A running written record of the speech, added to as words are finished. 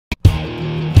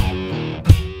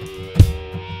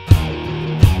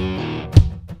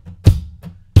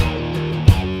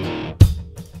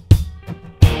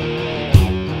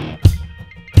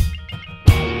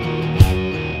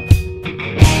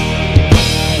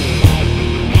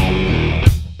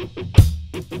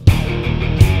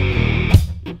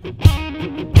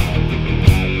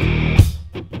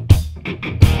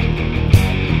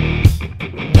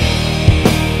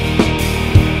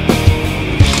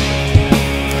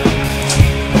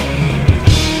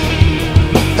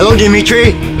Hello,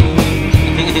 Dmitry.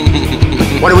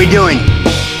 What are we doing?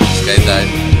 Skydive.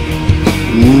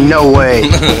 No way.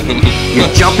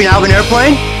 You're jumping out of an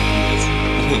airplane?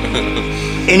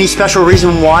 Any special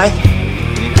reason why?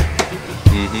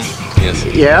 Yes.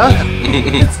 Yeah?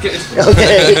 That's good.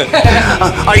 Okay.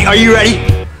 Are you ready?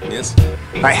 Yes.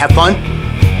 All right, have fun.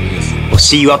 Yes. We'll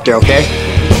see you up there, okay?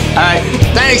 All right,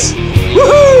 thanks.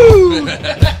 Woohoo!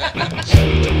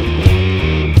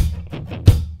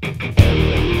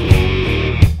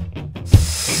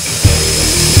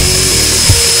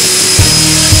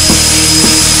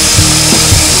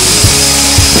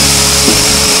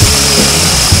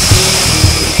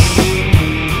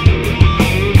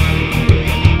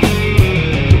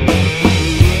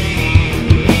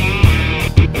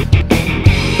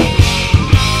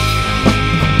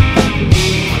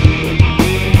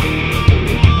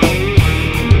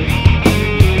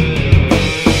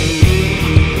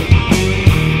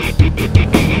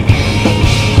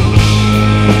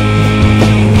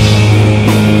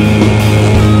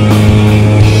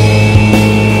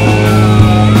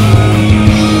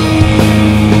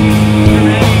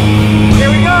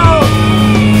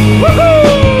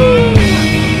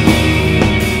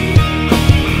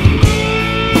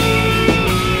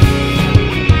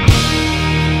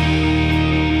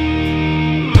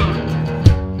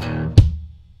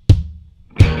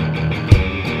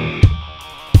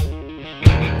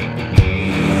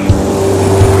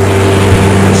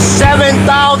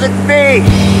 7,000 feet.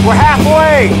 We're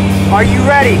halfway. Are you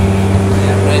ready?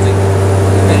 Yeah, ready.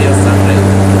 Video start ready.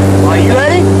 Are you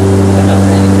ready?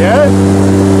 Yeah?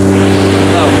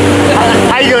 No.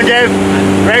 How you doing, Dave?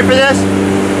 Ready for this?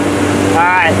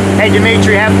 Alright. Hey,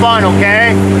 Dmitry, have fun,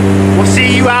 okay? We'll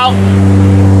see you out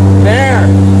there. 1,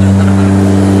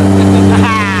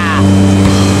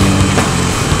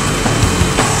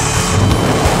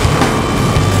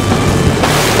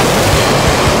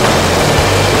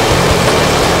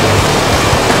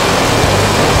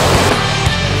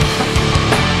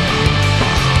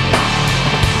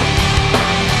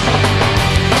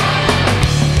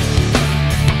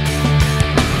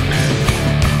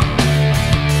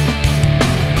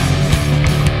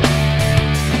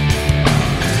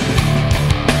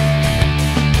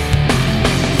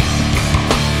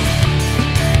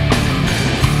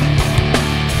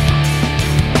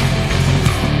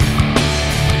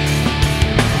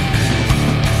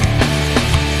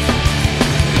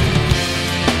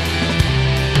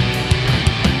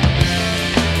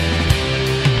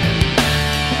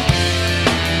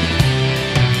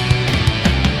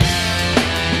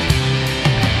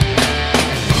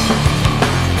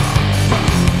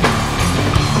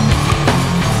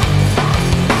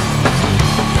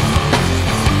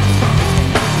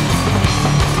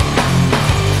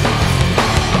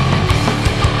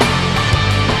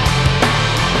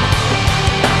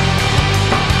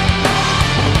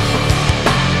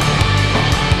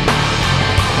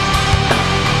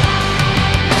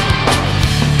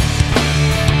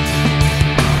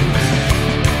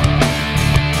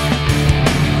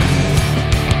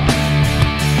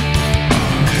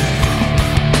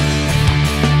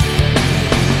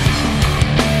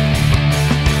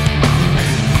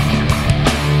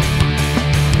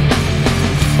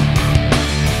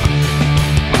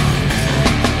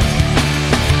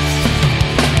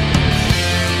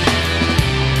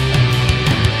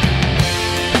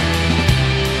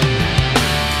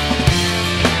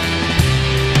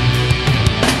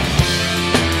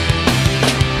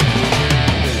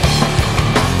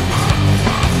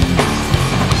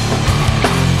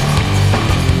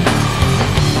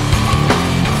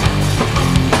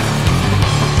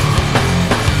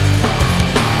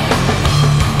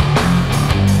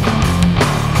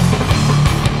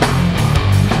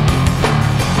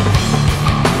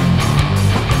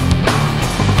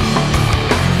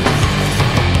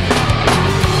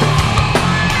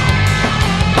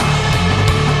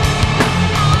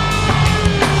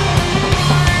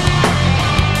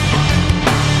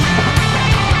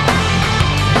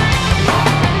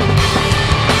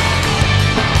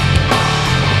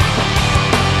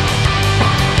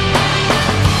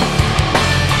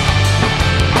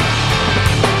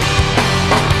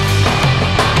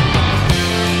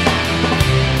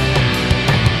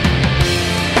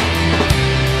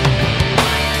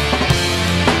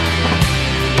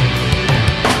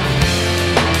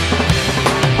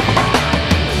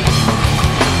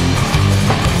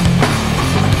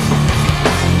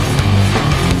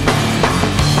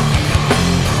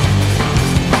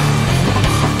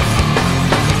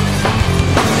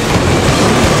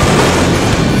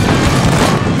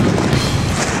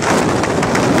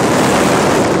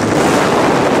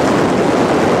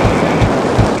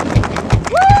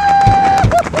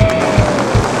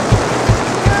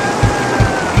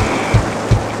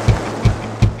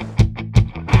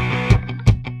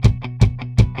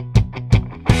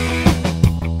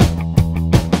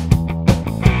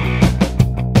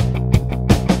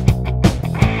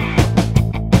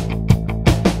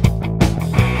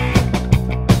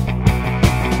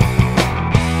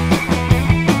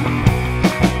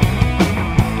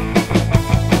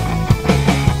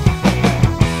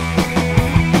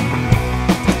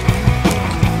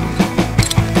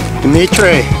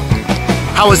 Dmitry,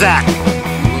 how was that?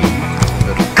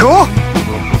 Cool?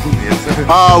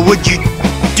 Yes. Would you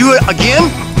do it again?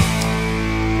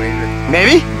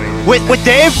 Maybe? With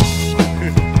Dave?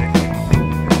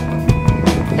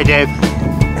 Hey Dave.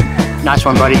 Nice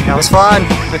one, buddy. That was fun.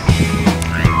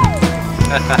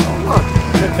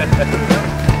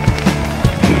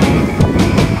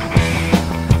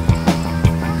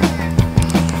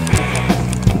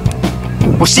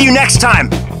 We'll see you next time.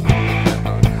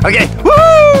 Okay.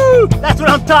 Woo! That's what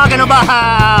I'm talking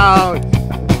about.